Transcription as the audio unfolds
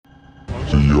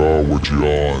you are what you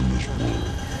are in this world.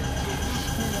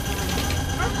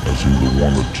 That's either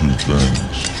one of two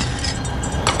things.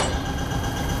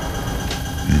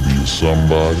 Either you're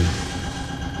somebody,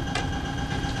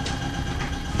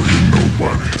 or you're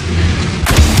nobody.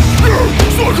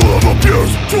 Cycle of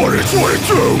abuse,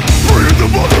 2022. Bringing the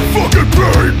motherfucking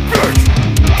pain, bitch.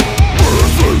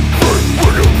 Medicine,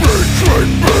 when you betray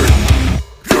me.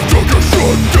 You took a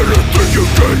shot, didn't think you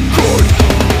get caught.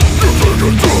 You think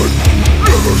it's done,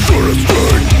 never should have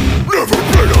stayed. Never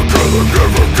been a killer,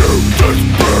 never knew this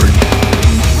pain.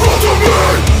 Run to me,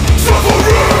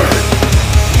 suffering.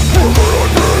 We're gonna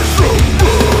be so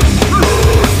painless.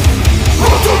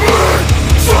 Run to me,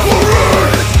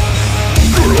 suffering.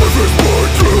 Your life is way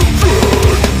too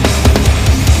good.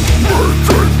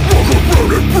 Pretend, walk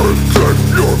around and pretend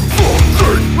your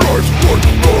fucking life's one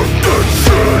bonded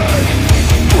shit.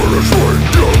 Finish when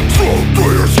you're thrown to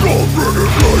your skull,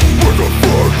 ringing light with a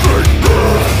fucking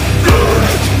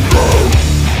bandage.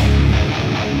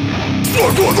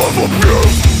 Cycle of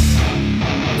abuse.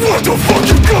 What the fuck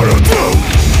you gonna do?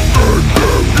 And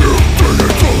then you think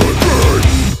it's all a game.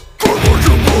 Got what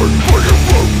you want, but you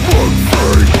won't one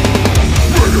thing.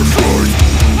 Make a choice,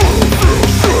 I don't feel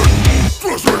shit.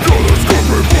 Plus I know this could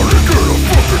be money, get a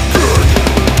fucking dick.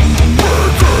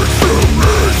 Make it so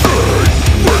easy.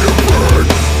 When you burn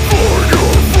for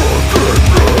your fucking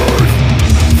life.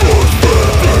 Force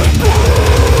this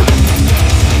burn.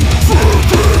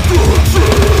 Fucking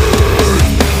conceit.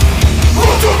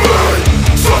 Run to me,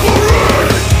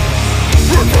 suffering.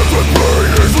 Repentant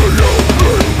pain is the only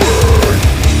way.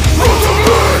 Run to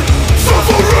me,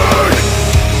 suffering.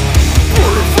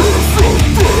 When it feels so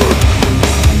bad.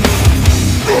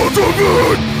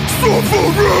 Ultimate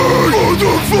suffering,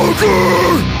 motherfucker!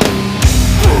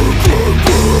 Break it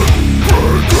down,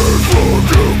 break it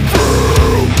fucking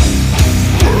down.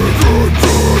 Break it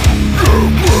down, you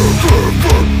break it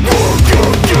down, break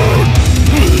it down.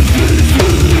 This is it, this is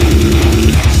it.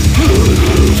 This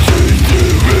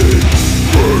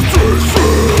is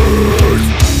it,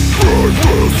 I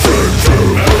will send you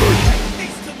it.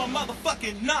 Peace to my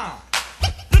motherfucking nine.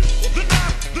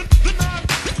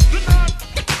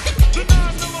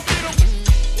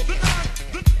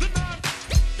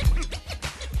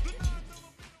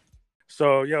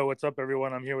 So, yo, what's up,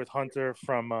 everyone? I'm here with Hunter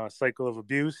from Cycle of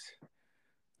Abuse.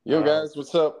 Yo, guys,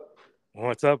 what's up?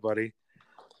 What's up, buddy?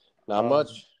 Not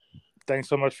much. Thanks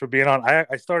so much for being on.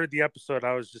 I started the episode.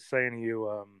 I was just saying to you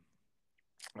on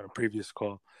a previous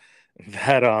call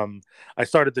that I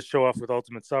started the show off with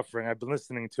Ultimate Suffering. I've been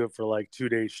listening to it for like 2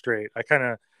 days straight. I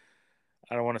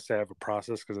don't want to say I have a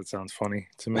process because it sounds funny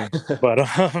to me, but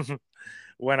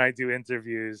when I do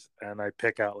interviews and I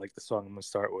pick out like the song I'm gonna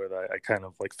start with, I kind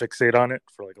of like fixate on it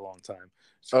for like a long time.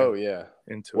 Oh yeah,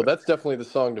 well, that's definitely the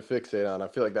song to fixate on. I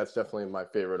feel like that's definitely my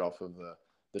favorite off of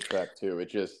the track too. It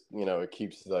just, it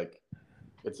keeps like,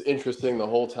 it's interesting the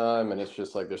whole time, and it's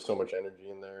just like there's so much energy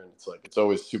in there, and it's like it's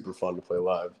always super fun to play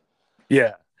live.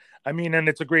 Yeah, I mean, and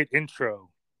it's a great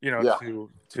intro, Yeah. to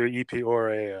an EP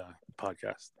or a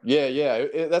podcast. Yeah.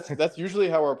 That's usually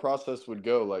how our process would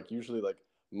go. Like usually, like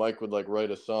Mike would like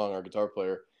write a song, our guitar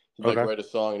player. He'd like write a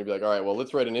song, and he'd be like, "All right, well,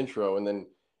 let's write an intro," and then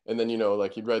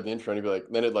like he'd write the intro, and he'd be like,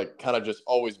 then it like kind of just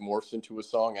always morphs into a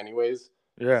song, anyways.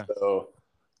 Yeah. So,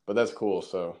 but that's cool.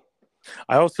 So,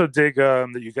 I also dig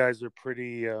that you guys are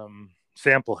pretty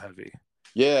sample heavy.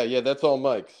 Yeah, that's all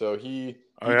Mike. So he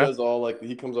does all like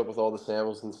he comes up with all the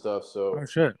samples and stuff. So oh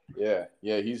shit. Yeah,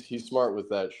 he's smart with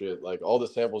that shit. Like all the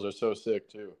samples are so sick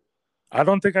too. I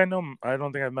don't think I've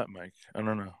met Mike. I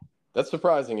don't know. That's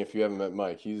surprising if you haven't met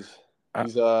Mike. He's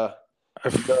a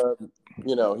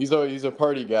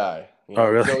party guy. Oh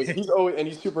really? He's always and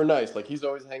he's super nice. Like he's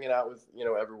always hanging out with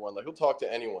everyone. Like he'll talk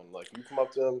to anyone. Like you come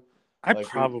up to him. I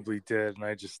probably did, and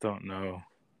I just don't know.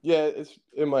 Yeah,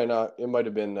 it might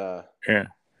have been. Yeah.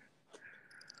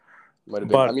 Might have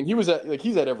been. But, I mean, he's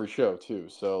at every show too.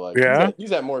 So like, yeah,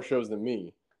 he's at more shows than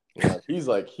me. He's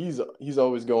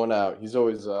always going out. He's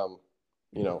always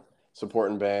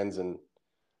supporting bands, and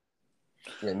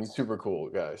he's super cool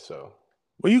guy. So.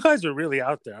 Well, you guys are really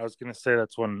out there. I was gonna say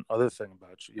that's one other thing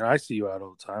about you. I see you out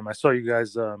all the time. I saw you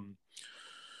guys.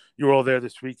 You were all there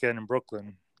this weekend in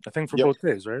Brooklyn. I think for both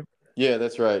days, right? Yeah,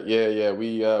 that's right. Yeah.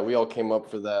 We all came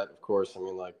up for that, of course. I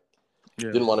mean, like,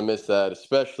 didn't want to miss that.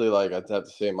 Especially, like, I'd have to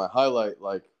say my highlight,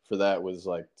 like, for that was,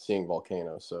 like, seeing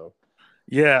Volcano. So,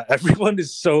 yeah, everyone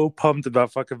is so pumped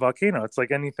about fucking Volcano. It's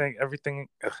like everything,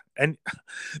 and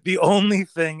the only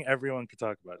thing everyone could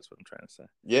talk about is what I'm trying to say.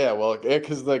 Yeah, well,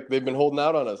 because, like, they've been holding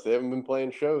out on us. They haven't been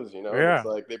playing shows, Yeah. It's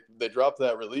like they dropped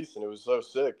that release, and it was so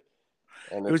sick.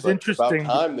 And it was interesting.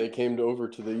 About time they came over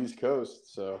to the East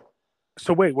Coast, so.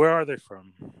 So wait, where are they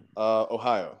from?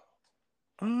 Ohio.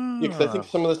 Yeah, because I think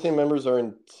some of the same members are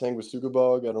in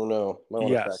Sanguisugabog. I don't know. Might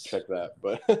want to fact check that,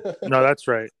 but no, that's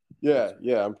right. Yeah,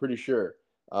 I'm pretty sure.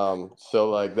 So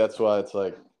like that's why it's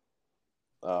like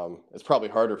it's probably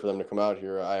harder for them to come out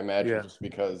here. I imagine just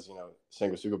because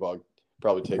Sanguisugabog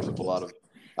probably takes up a lot of.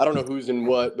 I don't know who's in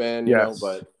what band,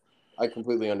 but I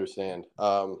completely understand.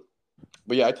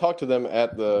 But yeah, I talked to them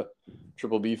at the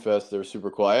Triple B Fest. They're super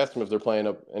cool. I asked them if they're playing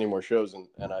up any more shows,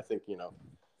 and I think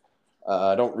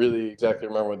I don't really exactly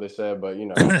remember what they said, but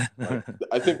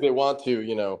I think they want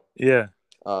to, Yeah.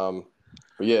 But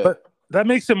yeah. But that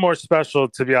makes it more special,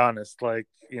 to be honest. Like,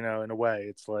 in a way,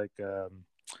 it's like,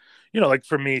 like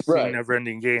for me, seeing Never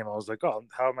Ending Game, I was like, oh,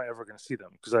 how am I ever going to see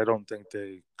them? Because I don't think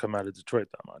they come out of Detroit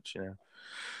that much,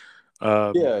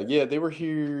 Yeah, they were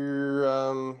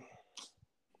here.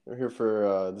 They're here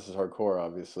for This Is Hardcore,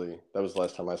 obviously. That was the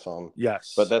last time I saw them.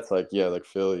 Yes. But that's like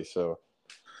Philly, so.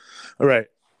 All right.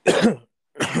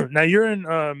 Now you're in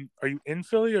are you in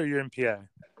Philly or you're in PA?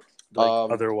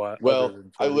 Otherwise. Well,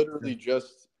 I literally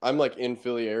I'm like in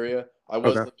Philly area. I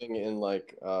was living in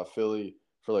like Philly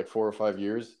for like 4 or 5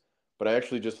 years, but I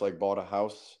actually just like bought a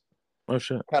house. Oh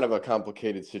shit. Kind of a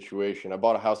complicated situation. I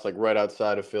bought a house like right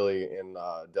outside of Philly in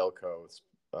Delco.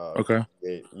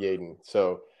 It's Yaden.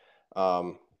 So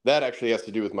that actually has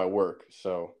to do with my work.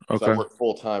 So I work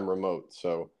full-time remote.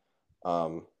 So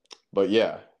but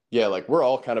yeah, like we're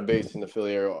all kind of based in the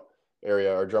Philly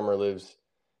area. Our drummer lives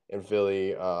in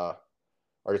Philly. Our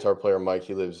guitar player Mike,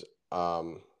 he lives out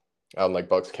in like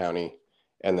Bucks County,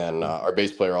 and then our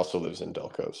bass player also lives in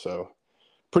Delco. So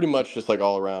pretty much just like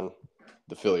all around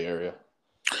the Philly area.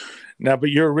 Now,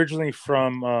 but you're originally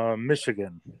from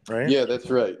Michigan, right? Yeah, that's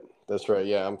right.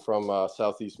 Yeah, I'm from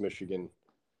Southeast Michigan.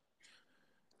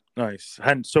 Nice.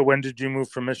 And so when did you move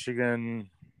from Michigan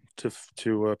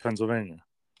to Pennsylvania?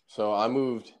 So I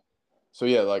moved. So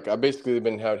yeah, like I've basically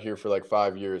been out here for like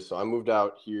 5 years. So I moved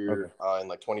out here in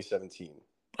like 2017.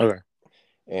 Okay.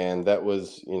 And that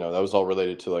was, that was all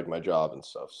related to like my job and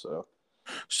stuff.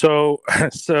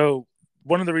 So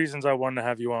one of the reasons I wanted to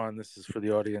have you on, this is for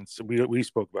the audience. We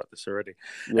spoke about this already.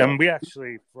 Yeah. And we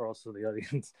actually, for also the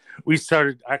audience, we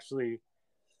started actually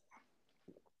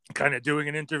kind of doing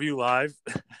an interview live.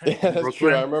 Yeah, that's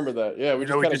true. I remember that. Yeah, we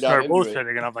just started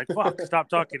bullshitting, and I'm like, "Fuck, stop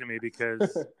talking to me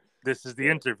because this is the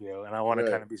interview, and I want to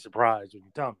kind of be surprised when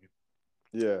you tell me."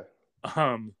 Yeah.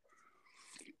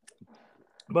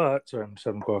 But sorry, I'm just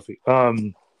having coffee.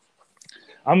 I'm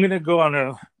gonna go on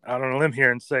a limb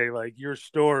here and say like your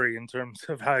story in terms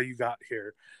of how you got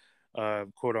here,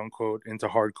 quote unquote, into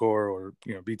hardcore or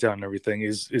beatdown and everything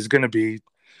is gonna be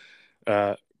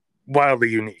wildly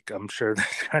unique. I'm sure there's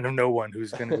kind of no one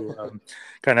who's going to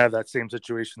kind of have that same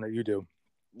situation that you do.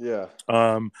 Yeah.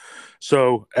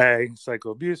 So psycho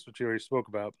abuse, which you already spoke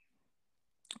about.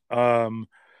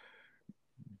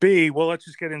 B, well, let's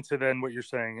just get into then what you're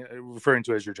saying, referring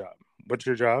to as your job. What's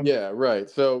your job? Yeah, right.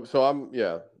 So I'm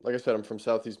like I said, I'm from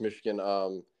Southeast Michigan.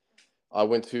 I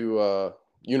went to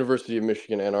University of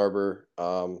Michigan, Ann Arbor,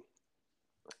 and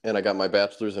I got my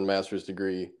bachelor's and master's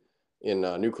degree in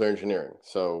nuclear engineering.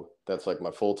 So that's like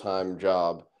my full-time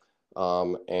job.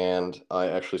 And I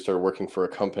actually started working for a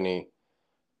company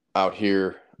out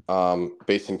here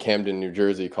based in Camden, New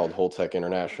Jersey called Holtec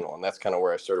International. And that's kind of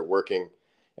where I started working.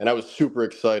 And I was super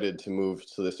excited to move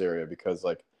to this area because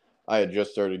like I had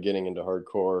just started getting into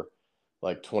hardcore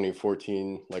like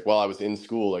 2014, like while I was in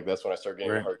school, like that's when I started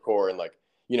getting into hardcore and like,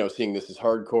 seeing This Is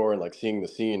Hardcore and like seeing the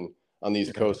scene on the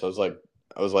East Coast. I was like,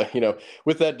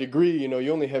 with that degree,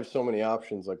 you only have so many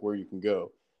options, like where you can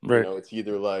go. Right. It's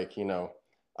either like,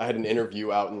 I had an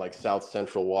interview out in like South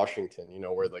Central Washington,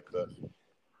 where like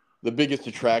the biggest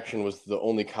attraction was the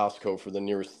only Costco for the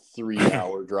nearest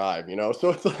 3-hour drive, So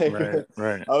it's like,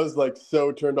 right. I was like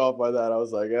so turned off by that. I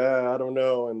was like, I don't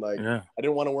know. And like, I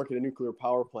didn't want to work at a nuclear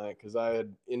power plant because I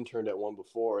had interned at one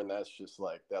before. And that's just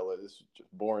like, this is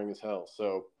just boring as hell.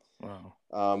 So, wow.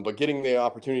 But getting the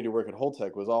opportunity to work at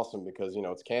Holtec was awesome because,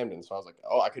 it's Camden. So I was like,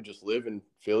 I could just live in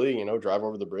Philly, drive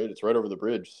over the bridge. It's right over the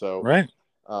bridge. So,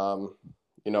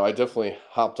 I definitely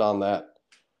hopped on that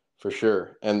for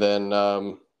sure. And then,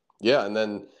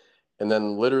 and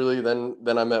then literally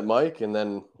then I met Mike, and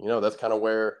then, that's kind of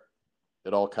where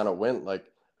it all kind of went.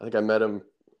 Like, I think I met him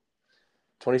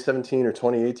 2017 or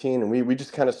 2018, and we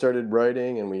just kind of started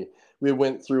writing, and we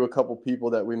went through a couple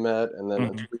people that we met, and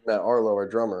then we met Arlo, our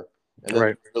drummer, and then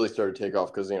it really started to take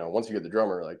off because, once you get the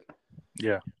drummer, like,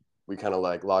 we kind of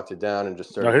like locked it down and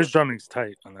just started. No, his drumming's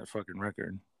tight on that fucking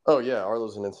record. Oh yeah,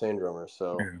 Arlo's an insane drummer,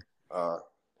 so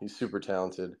he's super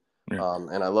talented.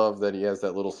 And I love that he has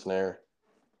that little snare.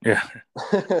 Yeah.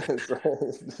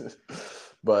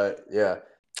 But yeah.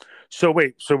 So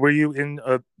wait, so were you in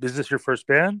is this your first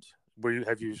band?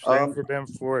 Have you sang Um, for a band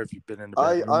before? Have you been in a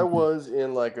band? I was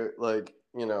in like a like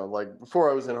before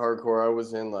I was in hardcore, I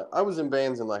was in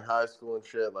bands in like high school and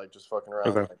shit, like just fucking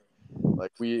around, Okay.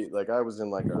 like I was in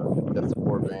like a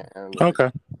deathcore band, like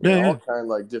Okay. Yeah, yeah. all kind of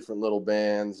like different little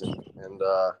bands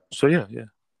So yeah.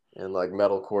 and like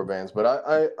metalcore bands, but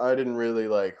I didn't really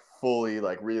like fully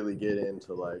like really get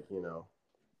into like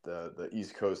the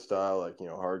East Coast style, like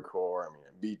hardcore. I mean,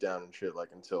 beatdown and shit, like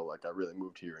until like I really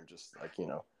moved here and just like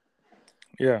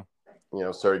Yeah.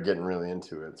 started getting really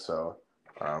into it. So,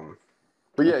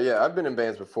 but yeah, I've been in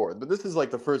bands before, but this is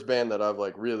like the first band that I've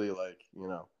like really like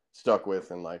stuck with,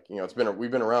 and like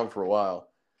we've been around for a while,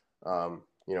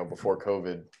 before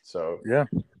COVID. So Yeah.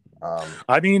 um,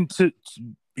 I mean,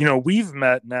 we've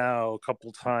met now a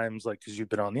couple times, like because you've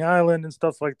been on the island and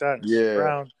stuff like that, and yeah,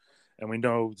 around, and we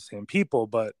know the same people.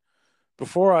 But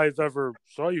before I've ever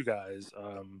saw you guys,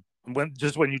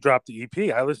 when you dropped the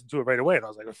EP, I listened to it right away, and I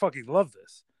was like, I fucking love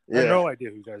this. I had yeah, no idea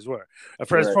who you guys were.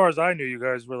 As right, far as I knew, you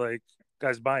guys were like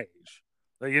guys my age.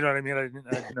 Like, you know what I mean? I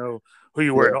didn't know who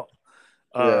you were yeah, at all.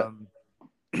 yeah.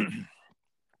 Um,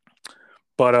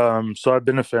 but so I've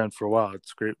been a fan for a while.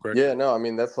 It's a great Yeah, record. no, I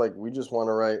mean that's like we just want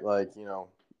to write like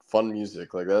fun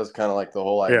music. Like that's kind of like the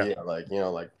whole Yeah, idea. Like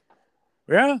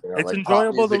yeah. It's like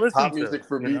enjoyable to listen pop to. music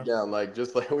for beatdown. Like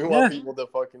just like we want Yeah, people to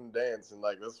fucking dance, and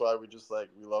like that's why we just like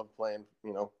we love playing.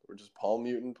 We're just palm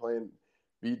muting playing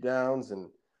beatdowns and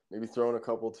maybe throwing a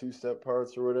couple two-step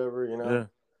parts or whatever. yeah,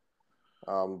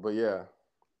 But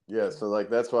yeah. So like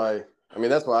that's why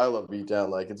that's why I love beatdown.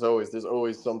 Like there's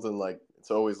always something like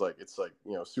it's like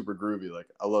super groovy. Like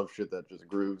I love shit that just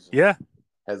grooves and yeah.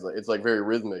 has like it's like very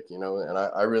rhythmic, and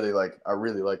I really like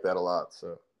that a lot.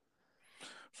 So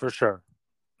For sure.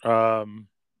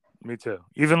 Me too.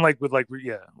 Even like with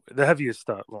the heaviest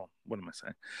stuff. Well, what am I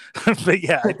saying? But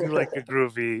yeah, I do like a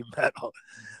groovy metal.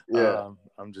 yeah,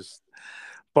 I'm just,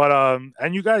 but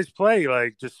and you guys play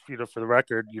like just for the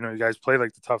record, you guys play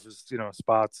like the toughest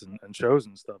spots and shows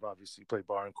and stuff. Obviously, you play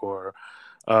Barncore.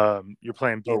 You're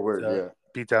playing oh word, yeah,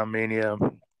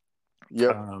 Beatdownmania.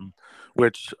 yep,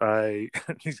 Which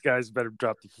these guys better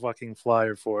drop the fucking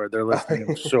flyer for. They're listening,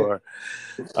 I'm sure.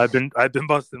 I've been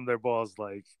busting their balls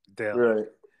like daily. right,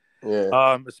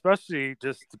 yeah, Especially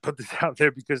just to put this out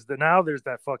there because now there's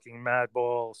that fucking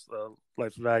Madball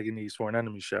Life of Agony Sworn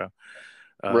Enemy show.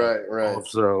 right,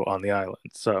 Also on the island.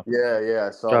 So yeah,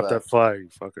 I saw drop that, that flyer, you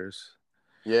fuckers.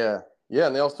 yeah,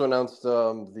 and they also announced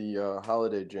the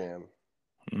Holiday Jam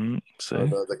See? or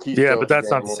the Yeah, but Keystone that's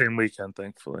not Jam. the same weekend,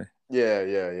 thankfully.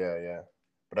 Yeah.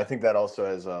 But I think that also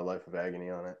has Life of Agony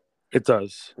on it. It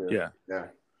does. Yeah, Yeah.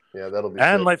 yeah, that'll be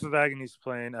And sick. Life of Agony's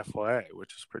playing FYA,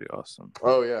 which is pretty awesome.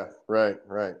 Oh yeah, right.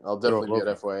 I'll definitely be Local.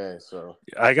 at FYA. So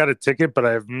I got a ticket, but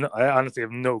I honestly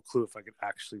have no clue if I could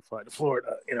actually fly to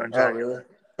Florida, in oh January. really?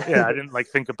 Yeah, I didn't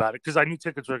think about it because I knew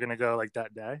tickets were gonna go like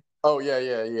that day. Oh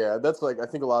yeah. That's like I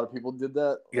think a lot of people did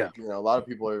that. Yeah. Like, a lot of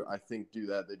people I think do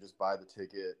that. They just buy the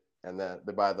ticket and then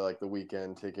they buy the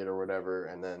weekend ticket or whatever,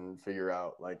 and then figure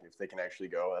out like if they can actually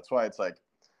go. That's why it's like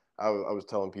I was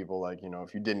telling people like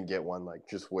if you didn't get one, like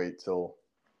just wait till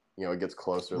it gets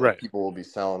closer. Like Right. people will be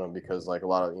selling them because like a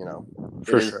lot of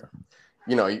For sure.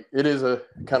 it is a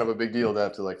kind of a big deal to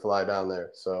have to like fly down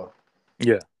there. So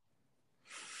Yeah.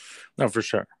 No, for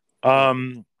sure.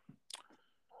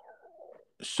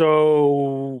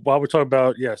 So while we're talking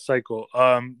about Cycle,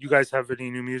 you guys have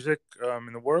any new music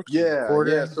in the works? Yeah.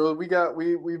 So we've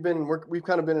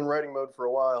kind of been in writing mode for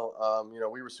a while.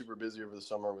 We were super busy over the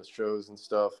summer with shows and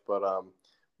stuff, but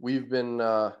we've been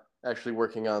actually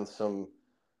working on some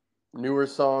newer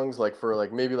songs, like for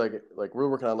like maybe like we're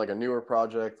working on like a newer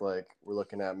project. Like we're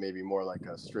looking at maybe more like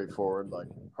a straightforward like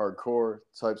hardcore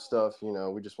type stuff.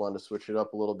 We just wanted to switch it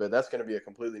up a little bit. That's going to be a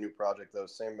completely new project, though.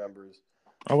 Same members.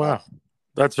 Oh wow,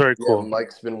 that's very cool.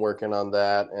 Mike's been working on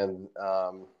that, and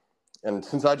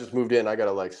since I just moved in, I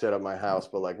gotta like set up my house.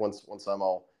 But like once I'm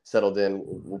all settled in,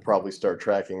 we'll probably start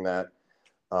tracking that.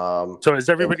 So is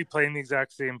everybody playing the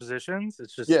exact same positions?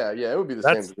 It's just yeah, it would be the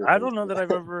same position. I don't know that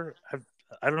I've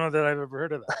ever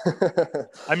heard of that.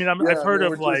 I mean, I've heard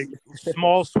of like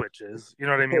small switches. You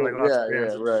know what I mean? Like lots of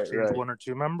bands change one or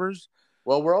two members.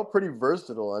 Well, we're all pretty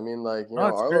versatile. I mean, like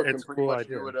Arlo can pretty much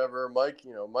do whatever.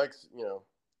 Mike's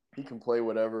he can play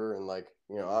whatever, and like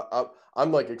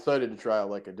I'm like excited to try out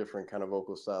like a different kind of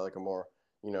vocal style, like a more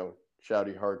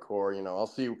shouty hardcore. I'll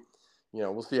see,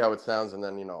 we'll see how it sounds, and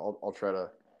then I'll try to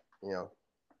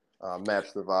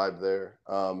match the vibe there.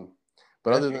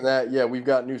 But other than that, we've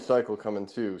got new Cycle coming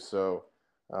too. So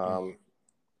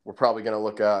we're probably gonna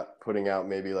look at putting out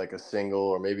maybe like a single,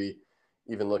 or maybe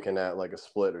even looking at like a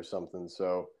split or something.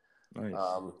 So Nice.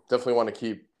 definitely want to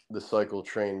keep the cycle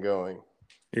train going.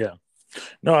 Yeah.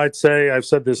 No, I'd say I've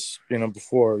said this,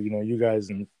 before. You guys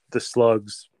and the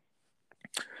Sluggz.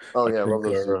 Oh yeah, I love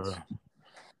those dudes.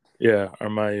 Are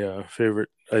my favorite.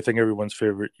 I think everyone's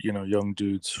favorite. Young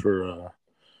dudes for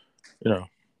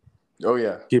Oh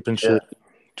yeah, keeping shit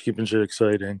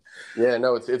exciting. Yeah,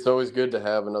 no, it's always good to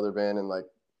have another band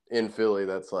in Philly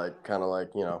that's like kind of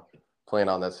like playing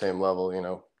on that same level.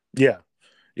 Yeah,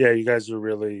 you guys are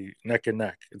really neck and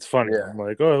neck. It's funny. Yeah. I'm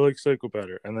like, oh, I like Psycho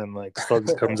better, and then like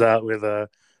Sluggz comes out with that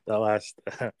last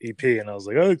EP, and I was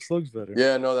like, oh, I like Sluggz better.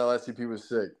 Yeah, no, that last EP was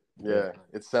sick. Yeah,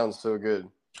 it sounds so good.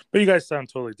 But you guys sound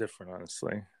totally different,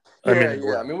 honestly. Yeah.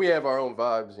 I mean, we have our own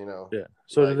vibes, Yeah,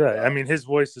 so did I. I mean, his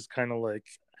voice is kind of like,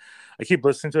 I keep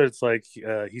listening to it. It's like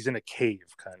he's in a cave,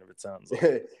 kind of. It sounds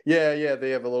like. Yeah.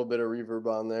 They have a little bit of reverb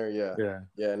on there.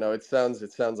 Yeah. No, it sounds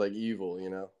like evil.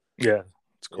 Yeah,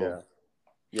 it's cool.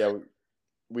 Yeah.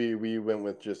 We went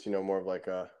with just more of like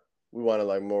we wanted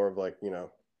like more of like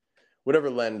whatever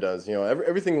Len does.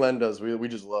 Everything Len does, we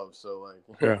just love. So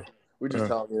like we just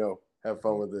tell him have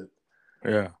fun with it.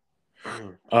 Yeah.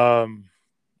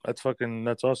 That's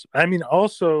awesome. I mean,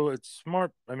 also it's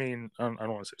smart. I mean, I don't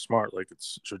want to say smart, like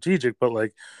it's strategic, but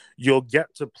like you'll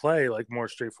get to play like more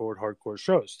straightforward hardcore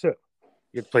shows too.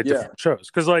 You get to play different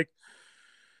shows because like,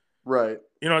 right.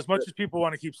 As much as people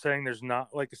want to keep saying there's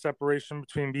not like a separation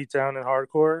between beatdown and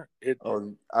hardcore,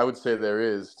 I would say there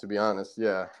is, to be honest.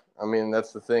 Yeah. I mean,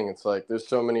 that's the thing. It's like there's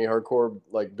so many hardcore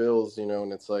like bills,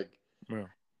 and it's like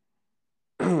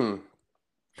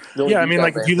yeah, I mean,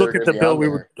 like if you look at the bill we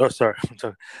were. Oh, sorry.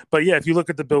 But yeah, if you look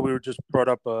at the bill we were just brought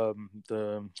up,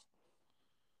 the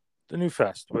new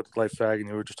fest with Life Fag, and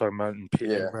you were just talking about in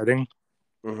Reading.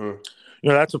 Mm-hmm.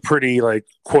 That's a pretty like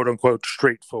quote unquote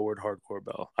straightforward hardcore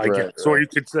bill, I guess. Or you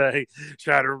could say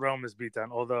Shadow Realm is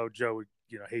beatdown, although Joe would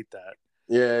hate that.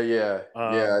 Yeah.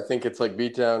 I think it's like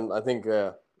beatdown. I think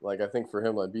I think for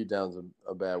him like beatdown's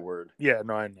a bad word. Yeah,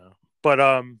 no, I know, but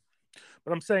I'm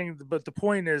saying, but the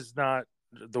point is not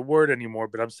the word anymore,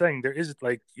 but I'm saying there is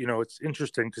like it's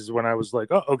interesting because when I was like,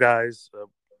 oh guys,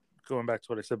 going back to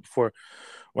what I said before,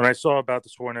 when I saw about the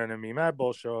Sworn Enemy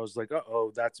Madball show, I was like,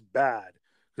 oh, that's bad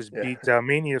because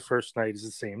Beatdownmania first night is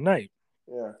the same night.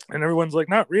 Yeah, and everyone's like,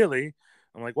 not really.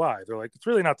 I'm like, why? They're like, it's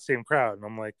really not the same crowd, and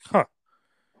I'm like,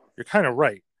 you're kind of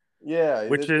right. Yeah,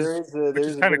 which is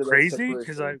kind of crazy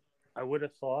because I would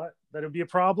have thought that it'd be a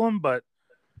problem, but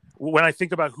when I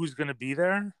think about who's going to be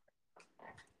there.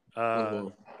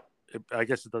 I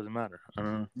guess it doesn't matter. I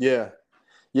don't know. Yeah.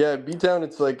 Beatdown,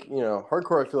 it's like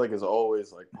hardcore. I feel like is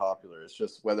always like popular. It's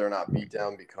just whether or not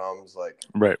Beatdown becomes like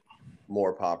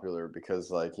more popular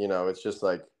because like it's just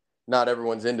like not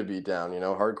everyone's into Beatdown.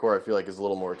 Hardcore I feel like is a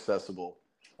little more accessible.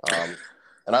 And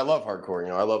I love hardcore.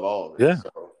 I love all of it. Yeah.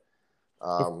 So,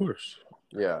 of course.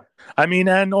 Yeah. I mean,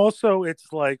 and also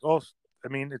it's like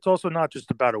it's also not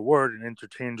just about a word and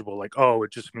interchangeable, like, oh,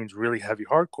 it just means really heavy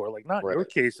hardcore. Like, not in your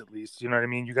case, at least. You know what I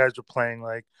mean? You guys are playing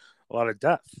like a lot of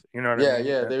death. You know what I mean?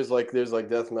 Yeah. There's like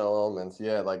death metal elements.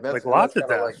 Yeah, like that's like lots of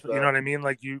death. Like you know what I mean?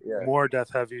 Like more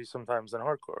death heavy sometimes than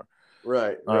hardcore.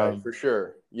 Right, for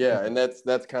sure. Yeah, and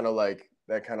that's kind of like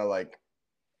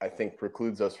I think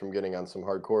precludes us from getting on some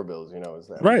hardcore bills. Is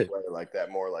that like that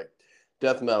more like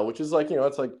death metal, which is like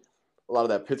it's like a lot of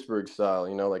that Pittsburgh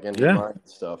style. Like End of Mind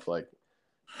stuff like.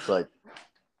 It's like,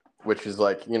 which is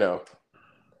like,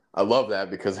 I love that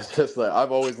because it's just like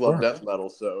I've always loved death metal.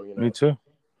 So, me too.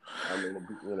 I mean,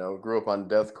 grew up on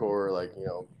deathcore, like,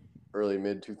 early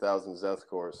mid 2000s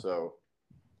deathcore. So,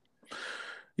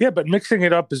 yeah, but mixing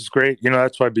it up is great.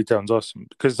 That's why Beatdown's awesome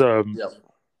because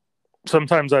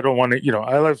sometimes I don't want to,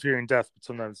 I love hearing death, but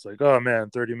sometimes it's like, oh man,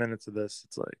 30 minutes of this.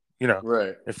 It's like,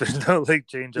 if there's no like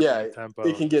change up in the tempo,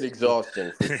 it can get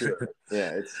exhausting for sure.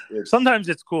 Yeah, it's sometimes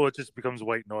it's cool. It just becomes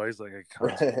white noise. Like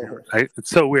it's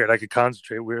so weird. I could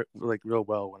concentrate like real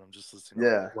well when I'm just listening.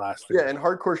 Yeah, and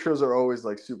hardcore shows are always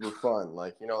like super fun.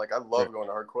 Like like I love going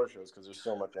to hardcore shows because there's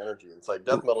so much energy. It's like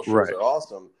death metal shows are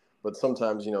awesome, but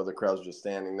sometimes the crowd's just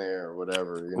standing there or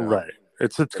whatever. Right.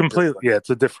 It's completely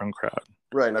it's a different crowd.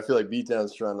 Right, and I feel like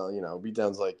Beatdown's trying to,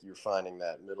 Beatdown's like you're finding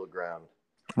that middle ground.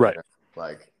 Right.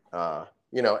 Like, and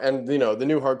the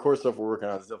new hardcore stuff we're working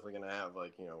on is definitely going to have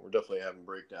like, we're definitely having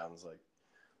breakdowns. Like,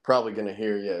 probably going to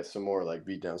hear some more like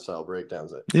Beatdown style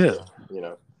breakdowns.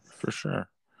 For sure.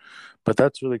 But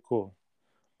that's really cool.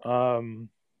 And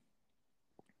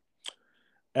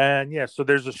so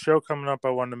there's a show coming up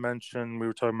I wanted to mention. We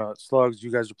were talking about Sluggz.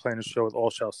 You guys are playing a show with All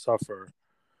Shall Suffer.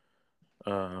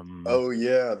 They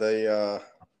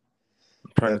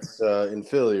That's in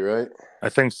Philly, right? I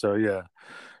think so, yeah.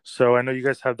 So I know you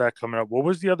guys have that coming up. What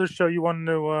was the other show you wanted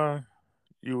to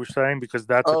you were saying? Because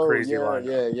that's a Oh crazy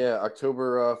lineup. yeah.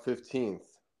 October 15th.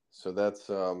 So that's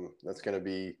gonna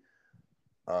be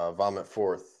Vomit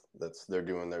Fourth. They're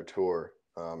doing their tour,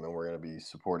 and we're gonna be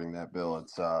supporting that bill.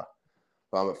 It's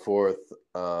Vomit Fourth,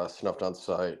 Snuffed on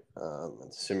Sight,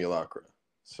 and Simulacra.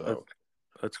 So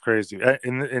That's crazy.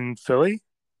 In Philly?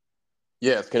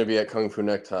 yeah, it's gonna be at Kung Fu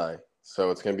Necktie.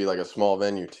 So it's gonna be like a small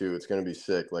venue too. It's gonna be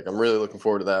sick. Like I'm really looking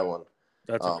forward to that one.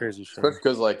 That's a crazy show. Especially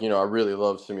because like I really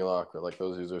love Simulacra. Like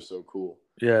those dudes are so cool.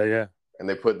 Yeah, yeah. And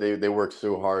they work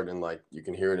so hard, and like you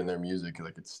can hear it in their music.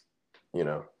 Like it's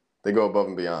they go above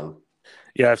and beyond.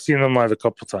 Yeah, I've seen them live a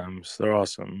couple times. They're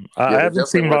awesome. Yeah, I haven't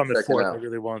seen Vomit Fourth. out. I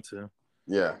really want to.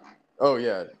 Yeah. Oh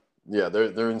yeah. Yeah,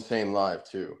 they're insane live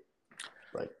too.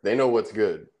 Like they know what's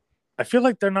good. I feel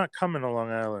like they're not coming to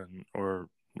Long Island or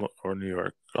New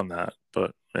York on that,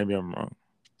 but maybe I'm wrong.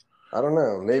 I don't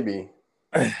know. Maybe.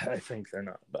 I think they're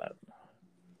not bad.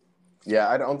 Yeah,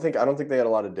 I don't think they had a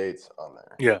lot of dates on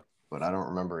there. Yeah, but I don't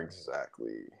remember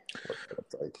exactly what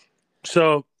that's like.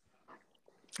 So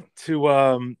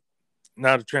to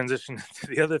now to transition to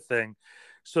the other thing.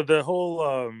 So the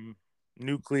whole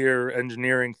nuclear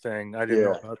engineering thing I didn't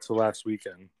know about till last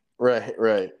weekend.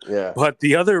 Right, yeah. But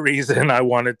the other reason I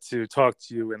wanted to talk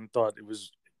to you and thought it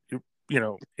was,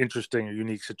 interesting, a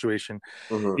unique situation,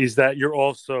 is that you're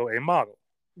also a model.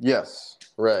 Yes,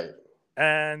 right.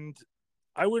 And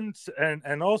I wouldn't,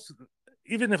 and also,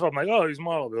 even if I'm like, oh, he's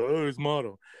model.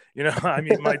 I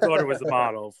mean, my daughter was a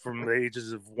model from the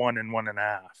ages of 1 and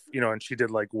 1.5, and she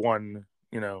did like one,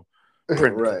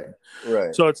 print.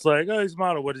 Right. So it's like, oh, he's a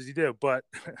model. What does he do? But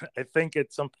I think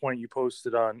at some point you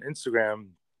posted on Instagram.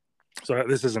 So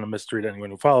this isn't a mystery to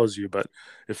anyone who follows you, but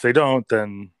if they don't,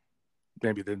 then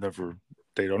maybe they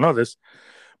don't know this.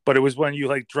 But it was when you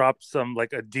like dropped some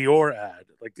like a Dior ad,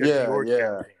 like a Dior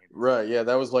campaign. Right. Yeah,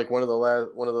 that was like one of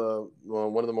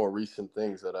the more recent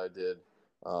things that I did.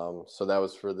 So that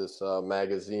was for this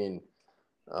magazine,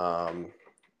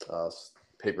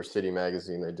 Paper City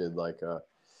magazine. They did like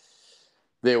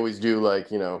they always do like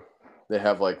they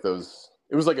have like those.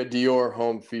 It was like a Dior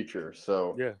home feature.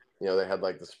 So yeah. They had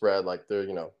like the spread, like they're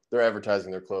advertising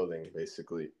their clothing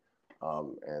basically.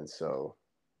 And so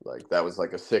like that was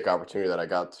like a sick opportunity that I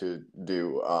got to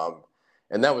do.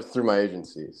 And that was through my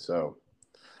agency. So.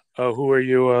 Oh, who are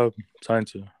you signed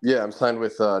to? Yeah, I'm signed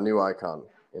with New Icon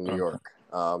in New York.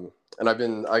 And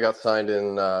I got signed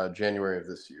in January of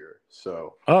this year.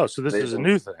 So. Oh, so this is a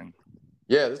new thing.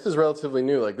 Yeah, this is relatively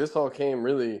new. Like this all came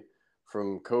really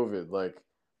from COVID. Like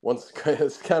once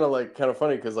it's kind of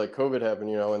funny because like COVID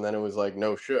happened, and then it was like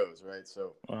no shows, right?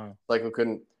 So like we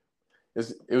couldn't.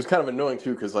 It was kind of annoying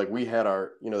too because like we had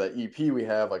our that EP we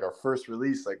have like our first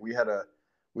release like we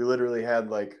literally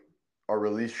had like our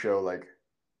release show like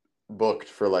booked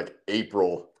for like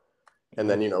April, and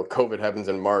then COVID happens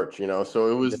in March,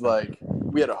 so it was like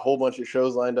we had a whole bunch of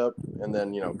shows lined up, and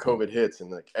then COVID hits and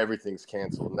like everything's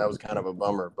canceled, and that was kind of a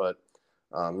bummer. But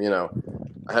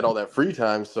I had all that free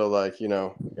time, so like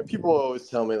people always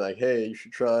tell me like, hey, you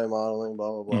should try modeling,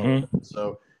 blah blah blah.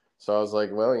 So I was like,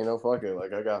 well, fuck it,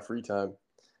 like I got free time,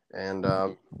 and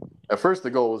at first the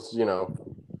goal was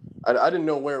I didn't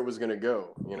know where it was gonna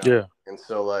go, Yeah. And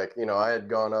so like I had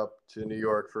gone up to New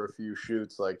York for a few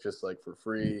shoots, like just like for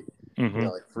free,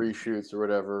 like free shoots or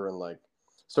whatever, and like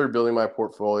started building my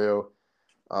portfolio.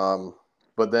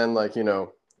 But then like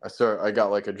I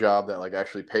got like a job that like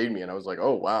actually paid me, and I was like,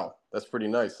 oh wow, that's pretty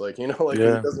nice. Like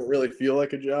it doesn't really feel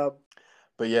like a job.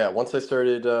 But yeah, once I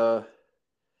started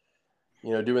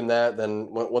doing that, then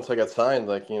once I got signed,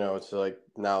 like it's like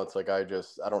now it's like I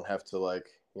don't have to like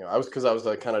I was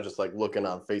like kind of just like looking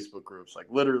on Facebook groups, like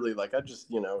literally like I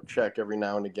just check every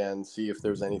now and again, see if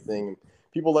there's anything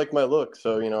people like my look.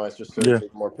 So I just started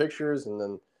taking more pictures, and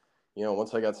then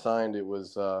once I got signed, it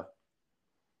was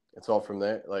it's all from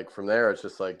there. Like from there, it's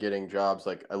just like getting jobs.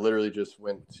 Like I literally just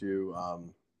went to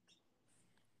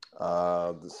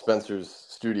the Spencer's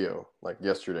studio like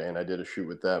yesterday, and I did a shoot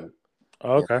with them.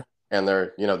 Oh, okay. And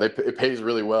they're it pays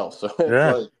really well, so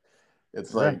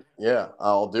it's like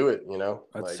I'll do it.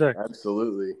 That's like sick.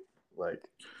 Absolutely. Like,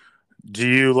 do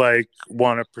you like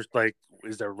want to like?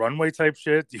 Is there runway type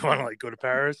shit? Do you want to like go to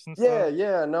Paris and stuff?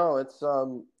 Yeah. No, it's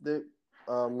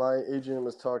my agent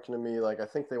was talking to me, like I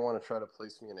think they want to try to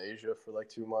place me in Asia for like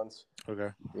 2 months. Okay.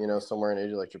 Somewhere in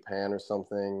Asia, like Japan or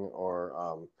something,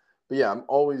 or but yeah, I'm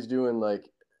always doing like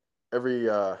every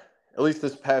at least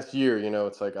this past year,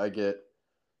 it's like I get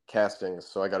castings,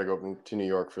 so I got to go to New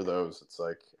York for those. It's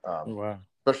like wow.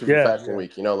 especially for Fashion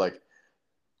Week, like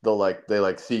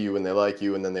they see you and they like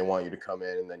you, and then they want you to come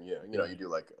in, and then you do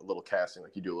like a little casting,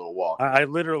 like you do a little walk. I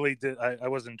literally did. I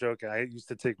wasn't joking. I used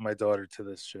to take my daughter to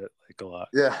this shit like a lot.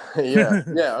 Yeah.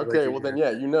 Okay. Well, then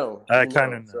I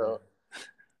kind of know. So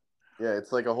yeah,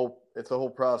 it's like a whole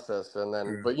process, and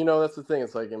then but that's the thing.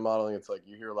 It's like in modeling, it's like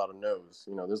you hear a lot of no's.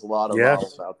 There's a lot of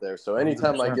models out there. So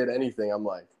anytime 100%. I get anything, I'm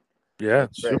like, yeah,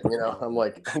 great. I'm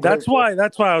like, that's why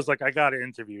I was like, I got to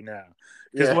interview now,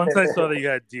 because once I saw that you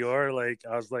had Dior, like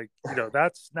I was like,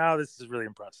 this is really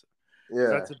impressive. Yeah,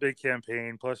 that's a big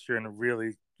campaign. Plus, you're in a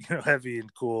really heavy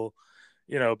and cool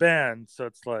band. So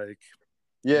it's like,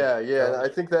 yeah. I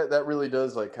think that really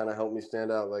does like kind of help me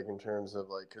stand out, like in terms of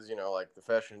like, because like the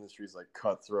fashion industry is like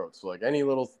cutthroat. So like any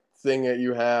little thing that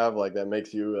you have like that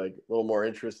makes you like a little more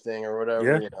interesting or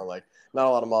whatever. Like not a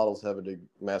lot of models have a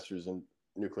master's in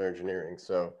nuclear engineering,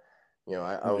 so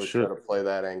I always try to play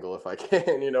that angle if I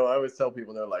can. I always tell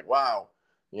people, they're like, wow,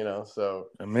 so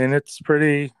I mean, it's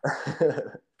pretty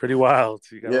wild.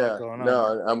 You got a lot going on.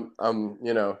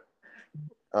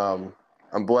 No,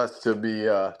 I'm blessed to be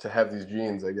to have these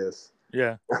genes, I guess.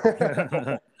 Yeah.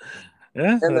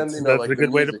 Yeah, and that's a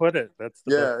good way to put it. That's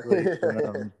the best way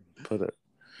to put it.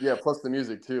 Yeah, plus the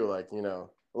music too, like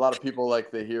a lot of people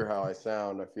like they hear how I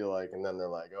sound, I feel like, and then they're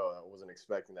like, "Oh, I wasn't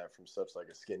expecting that from such like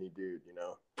a skinny dude,"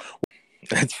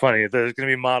 It's funny. There's gonna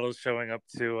be models showing up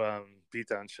to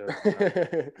Beatdown shows.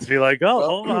 To be like,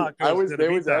 "Oh, they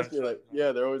always ask me like,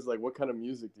 yeah, they're always like, "What kind of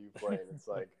music do you play?" And it's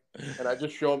like, and I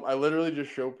just show them. I literally just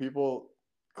show people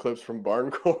clips from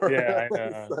Barncore. Yeah, I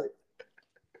know.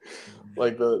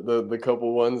 like the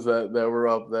couple ones that were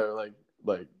up there, like,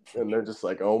 and they're just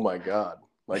like, "Oh my god."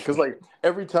 Like, because like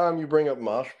every time you bring up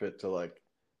mosh pit to like,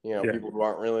 people who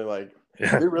aren't really like,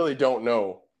 they really don't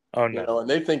know. Oh no. And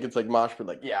they think it's like mosh pit.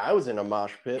 Like, yeah, I was in a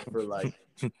mosh pit for like,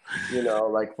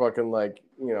 like fucking like,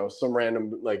 some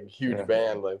random like huge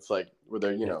band. It's like where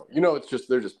they're, it's just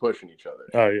they're just pushing each other.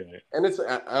 Oh yeah. And it's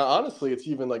honestly, it's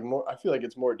even like more. I feel like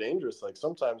it's more dangerous. Like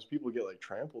sometimes people get like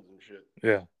trampled and shit.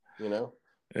 Yeah.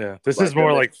 Yeah. This like, is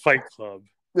more like Fight Club.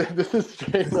 This is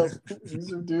straight up.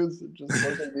 These are dudes that just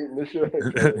fucking beating the shit out of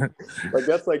each other. Like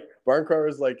that's like Barncore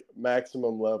is like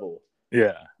maximum level.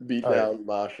 Yeah. Beatdown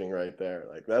moshing right there.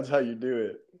 Like that's how you do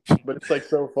it. But it's like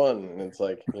so fun, and it's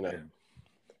like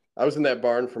I was in that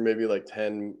barn for maybe like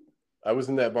 10. I was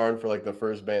in that barn for like the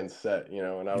first band set,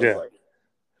 and I was like,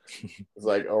 it's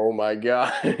like, oh my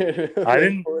god.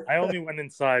 I only went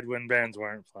inside when bands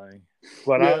weren't playing.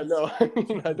 But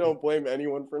I don't blame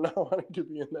anyone for not wanting to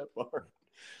be in that barn.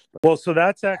 Well, so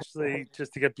that's actually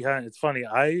just to get behind. It's funny.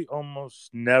 I almost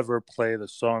never play the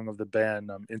song of the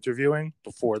band I'm interviewing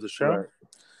before the show,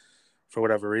 for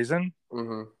whatever reason.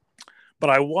 Mm-hmm. But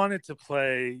I wanted to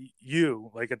play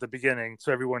you like at the beginning,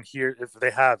 so everyone here, if they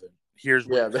haven't, here's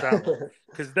what it sounds like.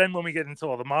 Because then when we get into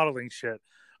all the modeling shit,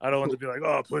 I don't want to be like,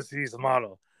 "Oh, pussy's a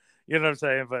model." You know what I'm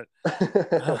saying? But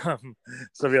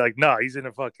so be like, no, he's in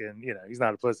a fucking, he's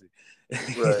not a pussy.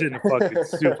 He's in a fucking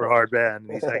super hard band,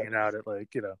 and he's hanging out at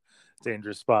like,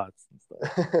 dangerous spots and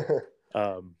stuff.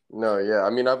 No, yeah. I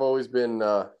mean, I've always been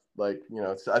like,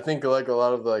 I think like a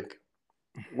lot of like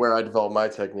where I developed my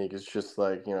technique is just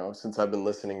like, since I've been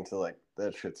listening to like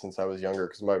that shit since I was younger,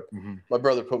 because my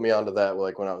brother put me onto that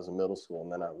like when I was in middle school,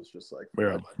 and then I was just like,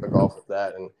 I took off with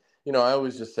that, and I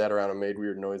always just sat around and made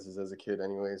weird noises as a kid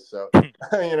anyways. So,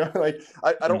 like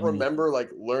I don't remember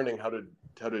like learning how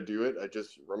to do it. I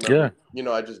just remember,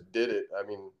 I just did it. I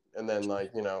mean, and then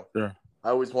like, I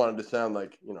always wanted to sound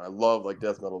like, I love like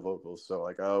death metal vocals. So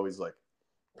like, I always like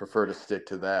prefer to stick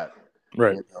to that.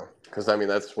 Right. Cause I mean,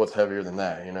 that's what's heavier than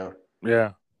that,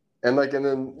 Yeah. And like, and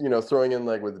then, throwing in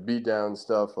like with the beatdown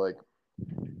stuff, like,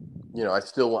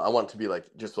 I want to be like,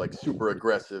 just like super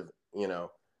aggressive,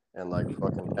 and like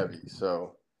fucking heavy.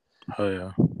 So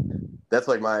that's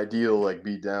like my ideal like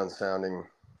beat down sounding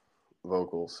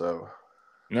vocal. So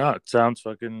no, it sounds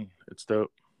it's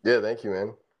dope. Yeah, thank you,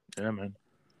 man. Yeah, man.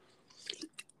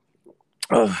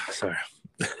 Oh, sorry.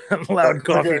 I'm a loud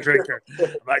coffee drinker.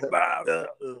 I'm like,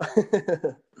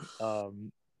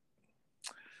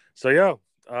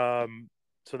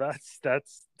 so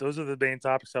that's those are the main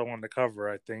topics I wanted to cover.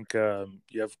 I think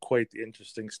you have quite the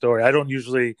interesting story. I don't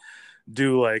usually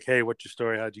do like, hey, what's your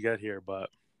story? How'd you get here? But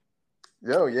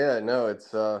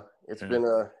it's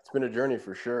been a journey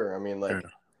for sure. I mean, like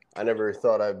I never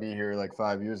thought I'd be here like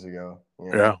 5 years ago.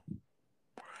 Yeah.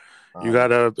 You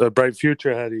got a bright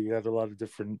future ahead of you. You got a lot of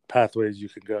different pathways you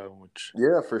can go.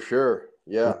 For sure.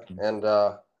 Yeah. And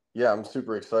I'm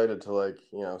super excited to like,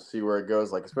 see where it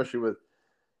goes. Like, especially with,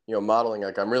 modeling,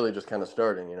 like I'm really just kind of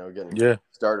starting, getting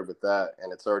started with that.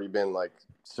 And it's already been like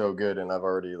so good. And I've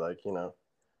already like,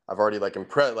 I've already like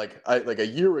impressed. Like a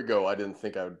year ago, I didn't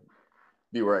think I would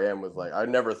be where I am with like I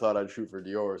never thought I'd shoot for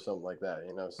Dior or something like that.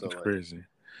 You know, so That's like crazy.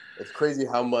 it's crazy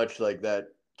how much like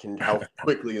how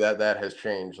quickly that has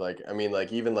changed. Like I mean,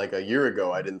 like even like a year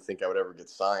ago, I didn't think I would ever get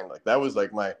signed. Like that was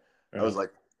like I was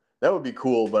like, that would be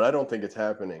cool, but I don't think it's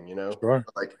happening. You know, Sure.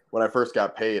 like when I first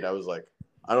got paid, I was like,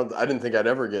 I didn't think I'd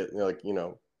ever get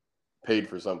paid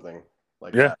for something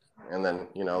like that. And then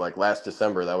like last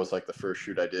December, that was like the first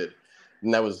shoot I did,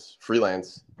 and that was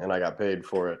freelance, and I got paid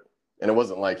for it, and it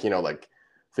wasn't like like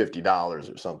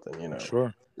 $50 or something.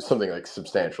 Sure. Something like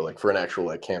substantial, like for an actual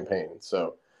like campaign.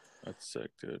 So That's sick,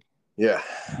 dude. yeah,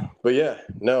 but yeah,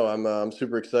 no, I'm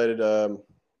super excited.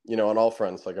 On all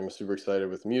fronts, like I'm super excited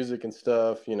with music and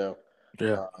stuff. Yeah.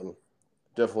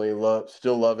 Definitely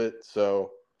still love it.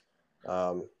 So,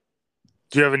 do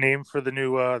you have a name for the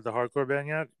new the hardcore band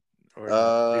yet, or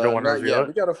you don't want to not reveal yet. it?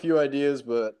 We got a few ideas,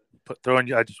 but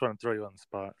I just want to throw you on the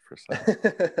spot for a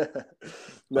second.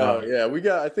 No, yeah, we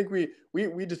got. I think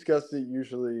we discussed it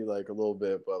usually like a little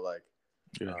bit, but like,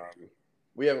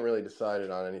 we haven't really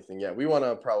decided on anything yet. We want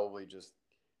to probably just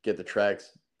get the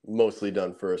tracks mostly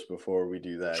done first before we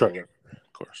do that. Sure,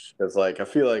 of course. Because like I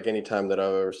feel like anytime that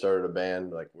I've ever started a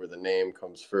band, like where the name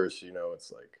comes first,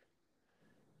 it's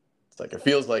like it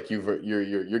feels like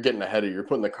you're getting ahead of you're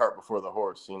putting the cart before the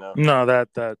horse. No,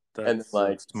 that's and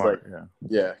like smart.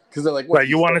 Yeah, because they're like, right.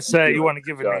 You want to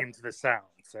give a name to the sound.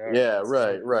 So, yeah,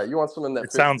 right. You want something that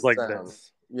it sounds like sound.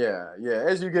 this. Yeah.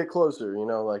 As you get closer,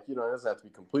 like it doesn't have to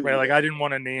be completely right. Like I didn't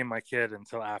want to name my kid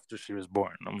until after she was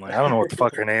born. I'm like, I don't know what the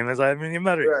fuck her name is. I mean, you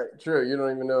met her. Right. True. You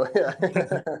don't even know. Yeah.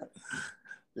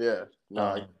 Yeah. No,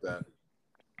 I get that.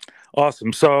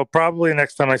 Awesome. So probably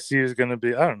next time I see you is going to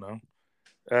be, I don't know,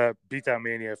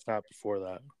 Beatdownmania, if not before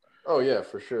that. Oh yeah,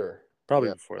 for sure.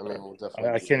 Probably before that. We'll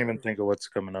I can't even think of what's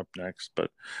coming up next,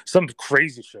 but some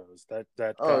crazy shows. That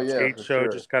Tate show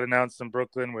just got announced in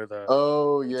Brooklyn with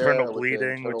Eternal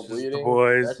Bleeding, which is the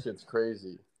boys. That shit's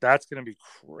crazy. That's gonna be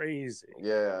crazy.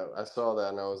 Yeah, I saw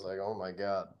that and I was like, oh my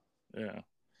god. Yeah.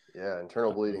 Yeah,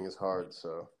 Internal Bleeding is hard.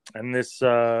 So. And this,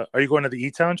 are you going to the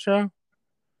E-Town show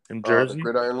in Jersey? The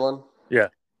Gridiron one. Yeah.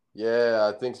 Yeah,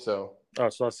 I think so. Oh,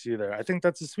 so I'll see you there. I think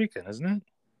that's this weekend, isn't it?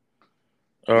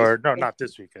 Or no, not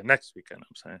this weekend. Next weekend,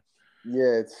 I'm saying.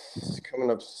 Yeah, it's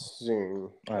coming up soon.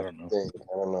 I don't know.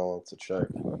 I don't know. Let's check.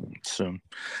 Soon.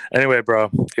 Anyway, bro,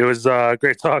 it was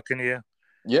great talking to you.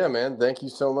 Yeah, man. Thank you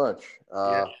so much.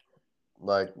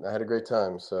 Like, I had a great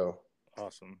time. So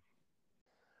awesome.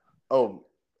 Oh,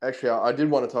 actually, I did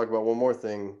want to talk about one more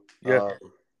thing. Yeah.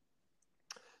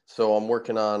 So I'm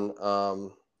working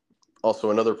on also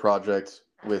another project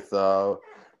with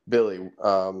Billy.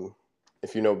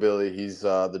 If you know Billy, he's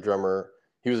the drummer.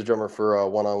 He was a drummer for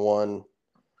One on One.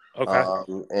 Okay.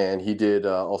 And he did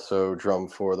also drum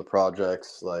for the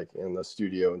projects, like in the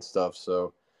studio and stuff.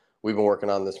 So we've been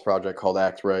working on this project called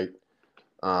Act Right.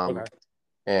 Okay.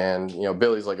 And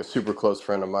Billy's like a super close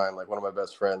friend of mine, like one of my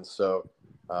best friends. So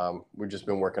we've just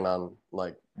been working on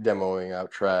like demoing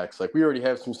out tracks. Like we already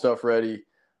have some stuff ready.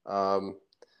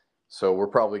 So we're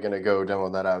probably gonna go demo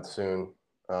that out soon.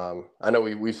 I know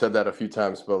we've said that a few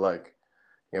times, but like,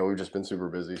 we've just been super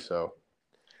busy. So.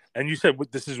 And you said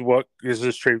this is more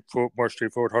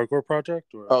straightforward hardcore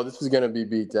project? Or? Oh, this is gonna be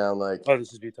Beatdown. Like. Oh,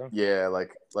 this is Beatdown. Yeah,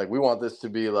 like we want this to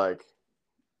be like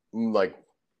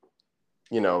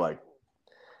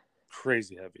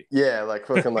crazy heavy. Yeah, like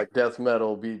fucking like death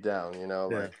metal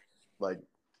Beatdown. Like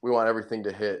we want everything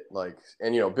to hit. Like,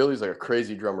 and Billy's like a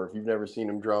crazy drummer. If you've never seen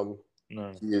him drum,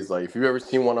 no, he is like. If you've ever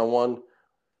seen One on One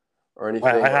or anything,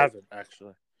 I haven't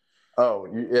actually. Oh,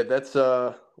 yeah, that's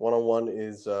One on One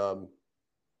is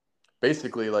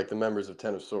basically like the members of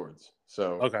Ten of Swords.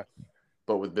 So okay,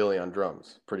 but with Billy on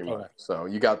drums, pretty much. Okay. So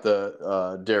you got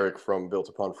the Derek from Built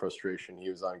Upon Frustration. He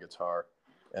was on guitar,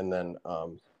 and then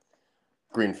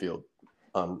Greenfield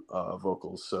on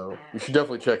vocals. So you should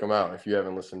definitely check them out if you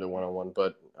haven't listened to One on One.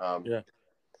 But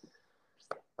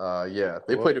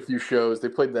they played a few shows. They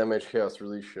played the MH Chaos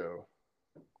release show.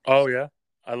 Oh yeah,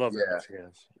 I love MH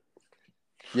Chaos.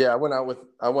 Yeah, I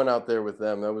went out there with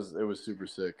them. It was super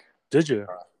sick. Did you?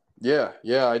 Yeah,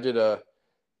 I did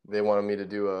they wanted me to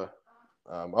do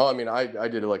I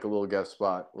did like a little guest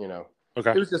spot,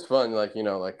 Okay. It was just fun,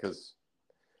 cuz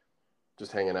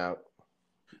just hanging out.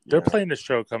 They're playing a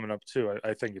show coming up too.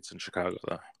 I think it's in Chicago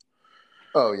though.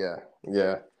 Oh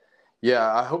yeah.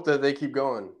 Yeah, I hope that they keep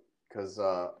going cuz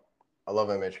I love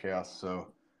MH Chaos, so.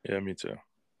 Yeah, me too.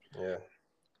 Yeah.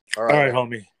 All right,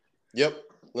 homie. Yep.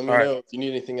 Let me know if you need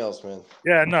anything else, man.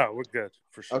 Yeah, no, we're good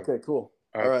for sure. Okay, cool.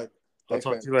 All right. I'll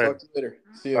talk to you later.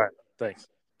 See you. All right. Thanks.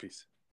 Peace.